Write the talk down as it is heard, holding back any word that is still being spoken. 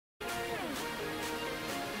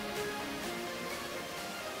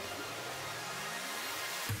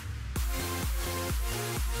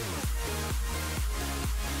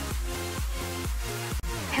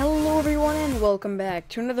Hello everyone and welcome back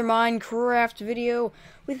to another Mindcraft video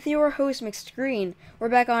with your host Mixed Green. We're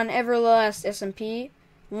back on Everlast SMP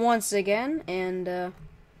once again, and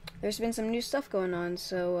there's been some new stuff going on.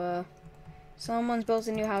 So someone's built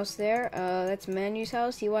a new house there. That's Manu's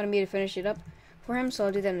house. He wanted me to finish it up for him, so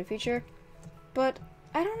I'll do that in the future. But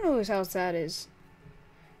I don't know whose house that is.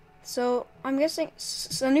 So I'm guessing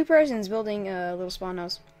a new person's building a little spawn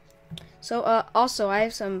house. So also I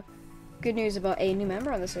have some good news about a new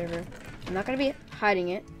member on the server. I'm not going to be hiding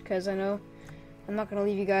it, because I know I'm not going to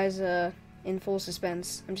leave you guys in full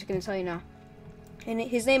suspense. I'm just going to tell you now. And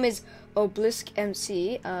his name is Obelisk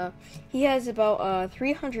MC. He has about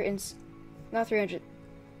 300 and... Not 300...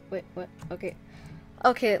 Wait, what? Okay.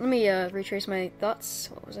 Okay, let me retrace my thoughts.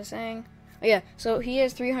 What was I saying? Oh yeah, so he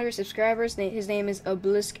has 300 subscribers. His name is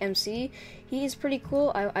Obelisk MC. He is pretty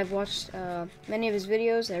cool. I've watched many of his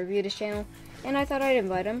videos. I reviewed his channel, and I thought I'd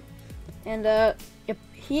invite him. And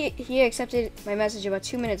he accepted my message about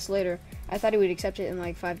 2 minutes later. I thought he would accept it in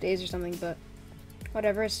like 5 days or something, but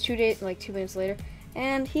whatever. It's 2 days, like 2 minutes later,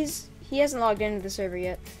 and he hasn't logged into the server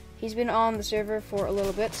yet. He's been on the server for a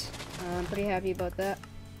little bit. I'm pretty happy about that.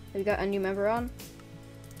 We got a new member on,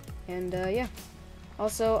 and yeah.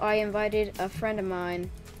 Also, I invited a friend of mine.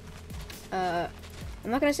 I'm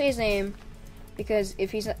not gonna say his name because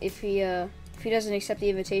if he doesn't accept the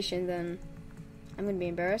invitation, then I'm gonna be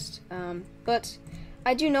embarrassed. But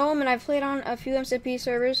I do know him, and I've played on a few SMP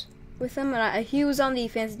servers with him. And he was on the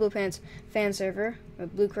Fancy Blue Pants fan server,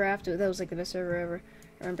 Bluecraft. That was like the best server ever.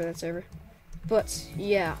 I remember that server. But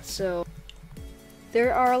yeah, so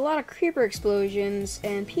there are a lot of creeper explosions,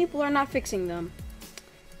 and people are not fixing them.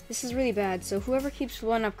 This is really bad. So whoever keeps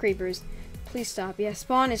blowing up creepers, please stop. Yeah,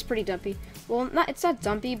 spawn is pretty dumpy. Well, it's not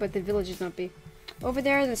dumpy, but the village is dumpy. Over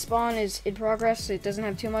there, the spawn is in progress. So it doesn't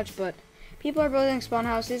have too much, but people are building spawn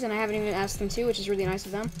houses, and I haven't even asked them to, which is really nice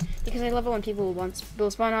of them, because I love it when people want to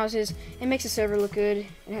build spawn houses. It makes the server look good.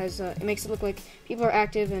 It has, it makes it look like people are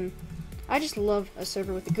active, and I just love a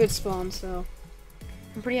server with a good spawn. So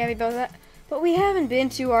I'm pretty happy about that. But we haven't been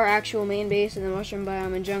to our actual main base in the mushroom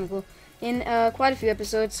biome and jungle in quite a few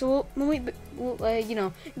episodes. So we'll you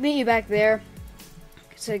know, meet you back there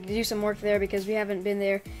to do some work there, because we haven't been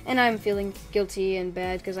there, and I'm feeling guilty and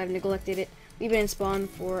bad because I've neglected it. We've been in spawn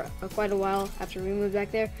for quite a while after we moved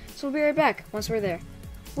back there, so we'll be right back once we're there.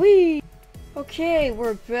 Whee! Okay,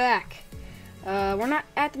 we're back. We're not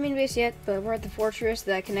at the main base yet, but we're at the fortress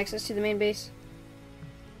that connects us to the main base.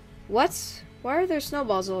 What? Why are there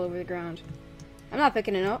snowballs all over the ground? I'm not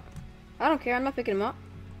picking it up. I don't care, I'm not picking them up.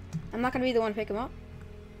 I'm not gonna be the one to pick them up.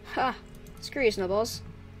 Ha! Screw you, snowballs.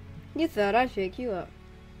 You thought I'd pick you up.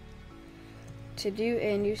 To do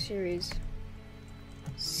a new series.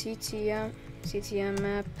 CTM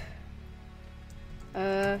map.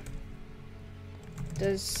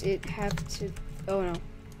 Does it have to... Oh no.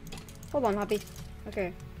 Hold on, Hoppy.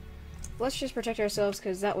 Okay. Let's just protect ourselves,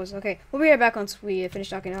 because that was... Okay, we'll be right back once we finish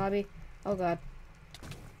talking to Hobby. Oh god.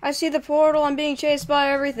 I see the portal. I'm being chased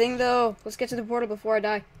by everything, though. Let's get to the portal before I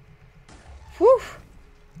die. Whew.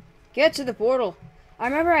 Get to the portal. I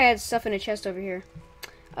remember I had stuff in a chest over here.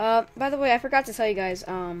 By the way, I forgot to tell you guys,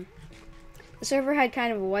 the server had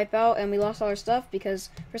kind of a wipeout, and we lost all our stuff because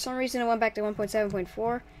for some reason it went back to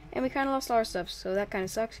 1.7.4, and we kind of lost all our stuff, so that kind of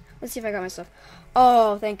sucks. Let's see if I got my stuff.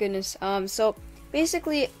 Oh, thank goodness. So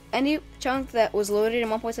basically, any chunk that was loaded in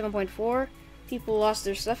 1.7.4, people lost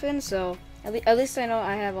their stuff in, so at least I know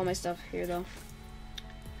I have all my stuff here, though.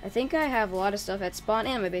 I think I have a lot of stuff at spawn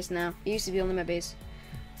and my base now. It used to be only my base.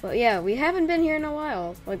 But yeah, we haven't been here in a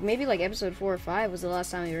while. Like, maybe like episode 4 or 5 was the last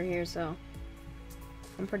time we were here, so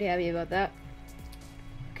I'm pretty happy about that.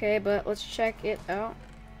 Okay, but let's check it out.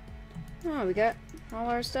 Oh, we got all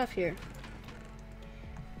our stuff here.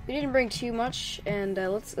 We didn't bring too much, and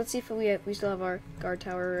let's see if we still have our guard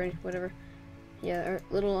tower or whatever. Yeah, our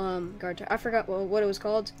little guard tower. I forgot what it was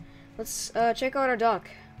called. Let's check out our dock.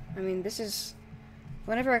 I mean, this is...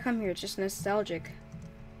 Whenever I come here, it's just nostalgic.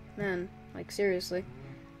 Man, like, seriously.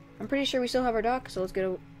 I'm pretty sure we still have our dock, so let's get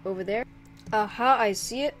over there. Aha, I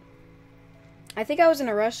see it. I think I was in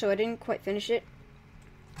a rush, so I didn't quite finish it.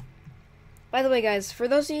 By the way, guys, for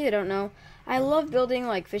those of you that don't know, I love building,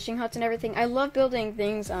 like, fishing huts and everything. I love building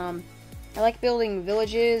things, I like building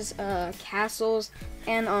villages, castles,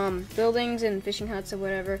 and, buildings and fishing huts or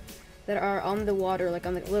whatever that are on the water, like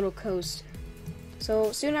on the little coast.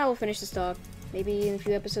 So, soon I will finish this dock. Maybe in a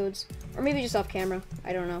few episodes, or maybe just off camera.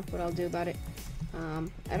 I don't know what I'll do about it.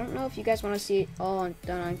 I don't know if you guys want to see it all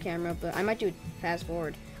done on camera, but I might do it fast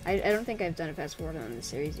forward. I don't think I've done a fast forward on this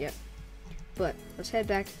series yet. But let's head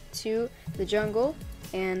back to the jungle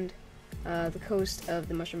and the coast of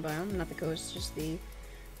the mushroom biome. Not the coast, just the,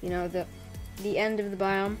 you know, the end of the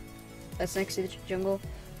biome that's next to the jungle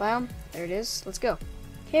biome. There it is. Let's go.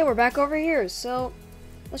 Okay, we're back over here. So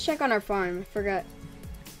let's check on our farm. I forgot.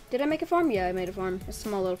 Did I make a farm? Yeah, I made a farm. A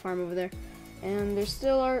small little farm over there. And there's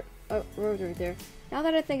still our road right there. Now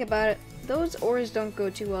that I think about it, those ores don't go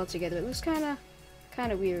too well together. It looks kind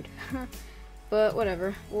of weird. But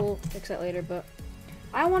whatever. We'll fix that later. But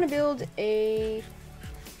I want to build a...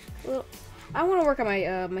 Well, I want to work on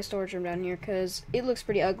my my storage room down here because it looks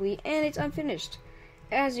pretty ugly and it's unfinished.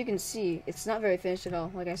 As you can see, it's not very finished at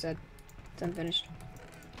all. Like I said, it's unfinished.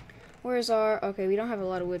 Where's our... Okay, we don't have a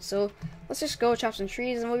lot of wood, so let's just go chop some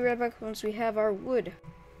trees and we'll be right back once we have our wood.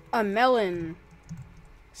 A melon.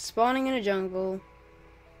 Spawning in a jungle.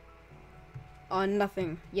 On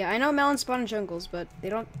nothing. Yeah, I know melons spawn in jungles, but they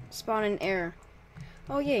don't spawn in air.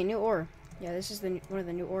 Oh yay, new ore. Yeah, this is one of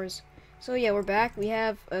the new ores. So yeah, we're back. We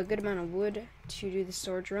have a good amount of wood to do the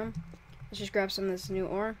storage room. Let's just grab some of this new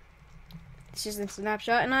ore. It's just a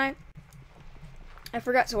snapshot, and I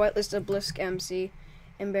forgot to whitelist a Blisk MC,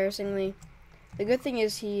 embarrassingly. The good thing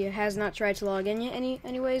is he has not tried to log in yet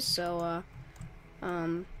anyways, so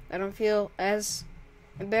I don't feel as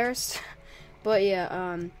embarrassed. But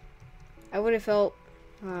yeah, I would have felt,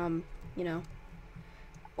 you know.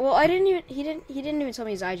 Well, he didn't even tell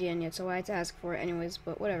me his IGN yet, so I had to ask for it anyways,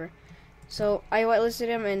 but whatever. So I whitelisted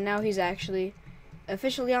him, and now he's actually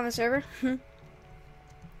officially on the server.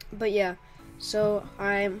 But yeah, so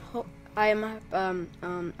yeah,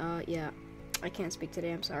 I can't speak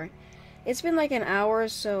today, I'm sorry. It's been like an hour,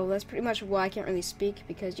 so that's pretty much why I can't really speak,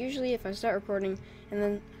 because usually if I start recording and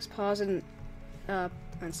then just pause and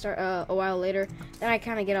start a while later, then I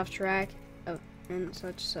kind of get off track and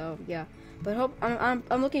such. So yeah, but I'm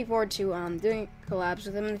looking forward to doing collabs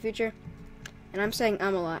with him in the future. And I'm saying a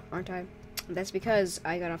lot, aren't I? That's because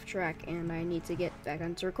I got off track and I need to get back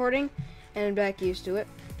onto recording and back used to it.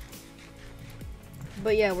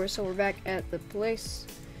 But yeah, we're back at the place,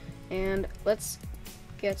 and let's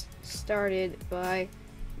get started by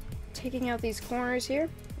taking out these corners here.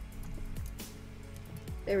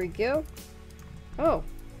 There we go. Oh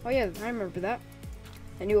yeah, I remember that.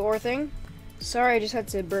 A new ore thing. Sorry, I just had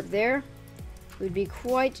to burp there. It would be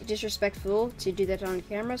quite disrespectful to do that on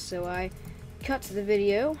camera, so I cut the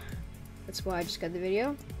video. That's why I just cut the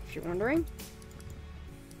video, if you're wondering.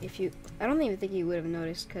 I don't even think you would have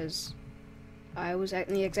noticed, because I was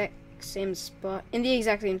in the exact same spot.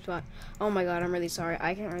 Oh my god, I'm really sorry.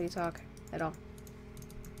 I can't really talk at all.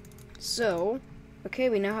 So, okay,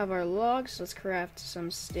 we now have our logs. Let's craft some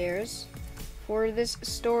stairs for this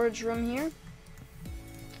storage room here.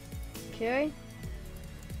 Okay.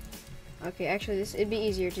 Okay, actually, it'd be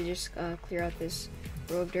easier to just clear out this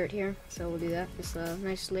row of dirt here. So we'll do that. This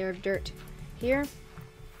nice layer of dirt here.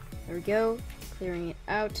 There we go. Clearing it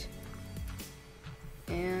out.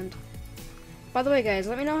 And by the way, guys,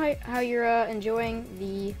 let me know how you're enjoying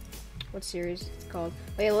the what series it's called.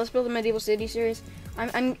 Oh yeah, let's build a medieval city series.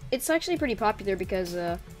 It's actually pretty popular because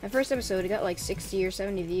my first episode, it got like 60 or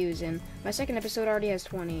 70 views, and my second episode already has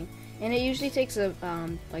 20. And it usually takes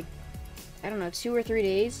like, I don't know, 2 or 3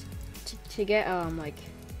 days to get like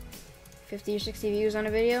 50 or 60 views on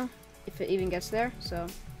a video, if it even gets there. So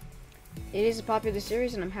it is a popular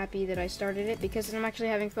series, and I'm happy that I started it because I'm actually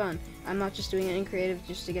having fun. I'm not just doing it in creative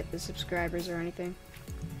just to get the subscribers or anything.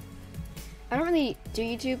 I don't really do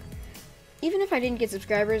YouTube. Even if I didn't get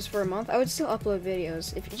subscribers for a month, I would still upload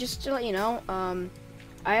videos. Just to let you know,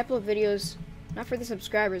 I upload videos not for the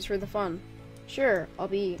subscribers, for the fun. Sure, I'll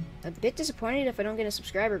be a bit disappointed if I don't get a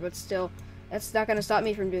subscriber, but still, that's not going to stop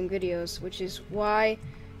me from doing videos, which is why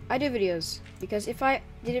I do videos. Because if I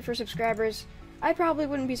did it for subscribers, I probably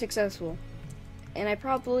wouldn't be successful, and I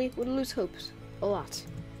probably would lose hopes a lot.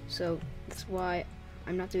 So that's why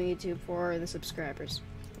I'm not doing YouTube for the subscribers.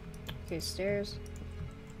 Okay, stairs.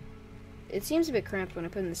 It seems a bit cramped when I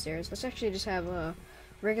put in the stairs. Let's actually just have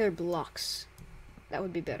regular blocks. That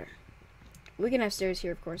would be better. We can have stairs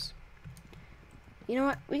here, of course. You know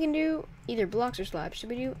what? We can do either blocks or slabs. Should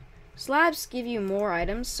we do... Slabs give you more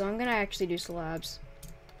items, so I'm going to actually do slabs.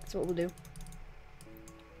 That's what we'll do.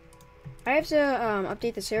 I have to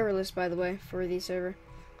update the server list, by the way, for the server.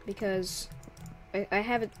 Because I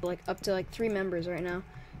have it like up to like 3 members right now.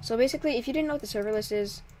 So basically, if you didn't know what the server list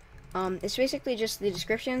is... it's basically just the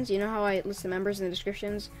descriptions. You know how I list the members in the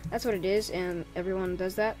descriptions? That's what it is, and everyone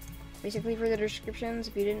does that, basically, for the descriptions,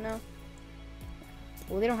 if you didn't know.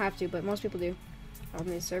 Well, they don't have to, but most people do on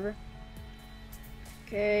the server.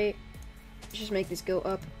 Okay, let's just make this go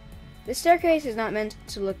up. This staircase is not meant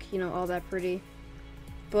to look, you know, all that pretty,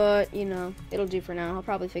 but, you know, it'll do for now. I'll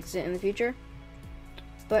probably fix it in the future.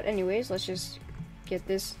 But anyways, let's just get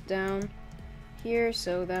this down here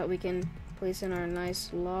so that we can place in our nice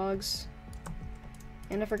logs.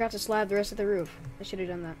 And I forgot to slab the rest of the roof. I should have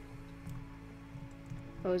done that.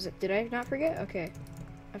 Oh, did I not forget? Okay.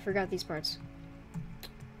 I forgot these parts.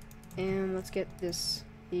 And let's get these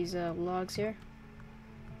logs here.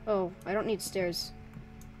 Oh, I don't need stairs.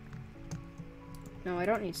 No, I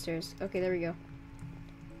don't need stairs. Okay, there we go.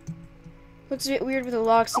 Looks a bit weird with the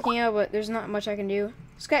log sticking out, but there's not much I can do.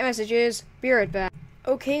 Skype messages. Be right back.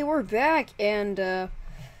 Okay, we're back, and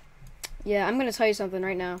yeah, I'm gonna tell you something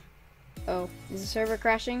right now. Oh, is the server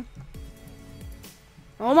crashing?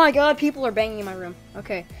 Oh my god, people are banging in my room.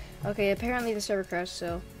 Okay, apparently the server crashed,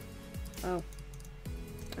 so... Oh.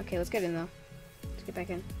 Okay, let's get in, though. Let's get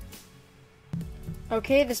back in.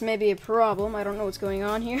 Okay, this may be a problem. I don't know what's going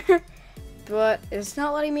on here. But it's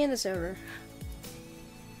not letting me in the server.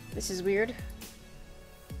 This is weird.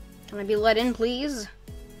 Can I be let in, please?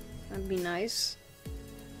 That'd be nice.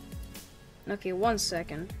 Okay, 1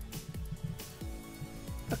 second.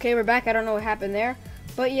 Okay, we're back. I don't know what happened there.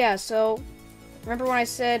 But yeah, so... Remember when I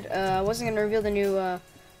said I wasn't going to reveal the new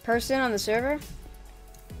person on the server?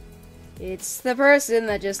 It's the person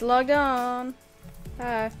that just logged on.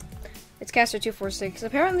 Hi. It's Caster246.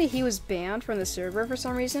 Apparently he was banned from the server for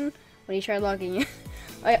some reason when he tried logging in.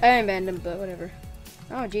 I unbanned him, but whatever.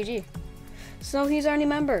 Oh, GG. So he's our new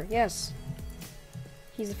member, yes.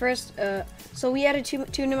 He's the first, so we added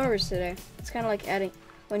two new members today. It's kind of like adding,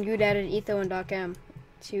 when Good added Etho and Docam.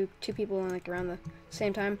 Two people in like around the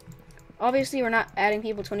same time. Obviously, we're not adding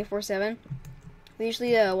people 24/7. We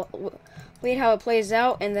usually wait how it plays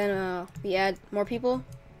out, and then we add more people.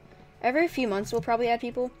 Every few months, we'll probably add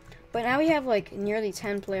people. But now we have like nearly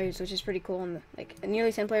 10 players, which is pretty cool. And like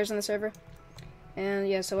nearly 10 players on the server. And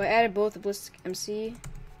yeah, so I added both the Ballistic MC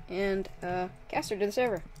and Caster to the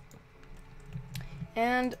server.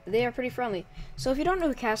 And they are pretty friendly. So if you don't know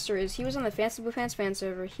who Caster is, he was on the Fancy Blue Pants fan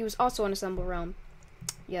server. He was also on Assemble Realm.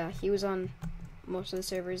 Yeah, he was on most of the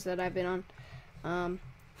servers that I've been on.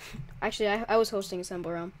 Actually, I was hosting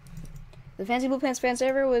Assemble Realm. The Fancy Blue Pants fan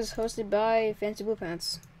server was hosted by Fancy Blue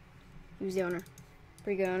Pants. He was the owner.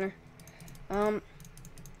 Pretty good owner.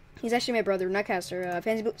 He's actually my brother, not Caster.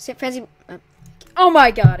 Oh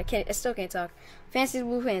my god, I still can't talk. Fancy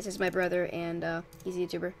Blue Pants is my brother, and he's a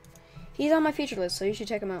YouTuber. He's on my featured list, so you should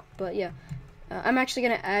check him out. But yeah, I'm actually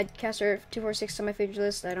gonna add Caster246 to my featured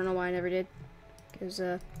list. I don't know why I never did, because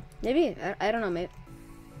maybe I don't know, mate.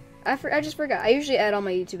 I just forgot. I usually add all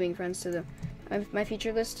my YouTubing friends to my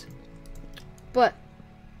featured list, but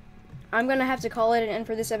I'm gonna have to call it an end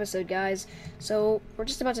for this episode, guys. So we're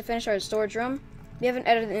just about to finish our storage room. We haven't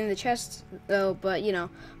edited in the chest though, but you know,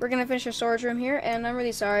 we're gonna finish our storage room here, and I'm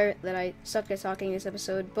really sorry that I sucked at talking this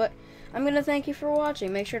episode, but I'm gonna thank you for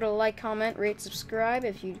watching. Make sure to like, comment, rate, subscribe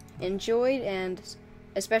if you enjoyed, and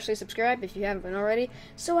especially subscribe if you haven't been already.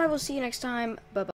 So I will see you next time. Bye bye.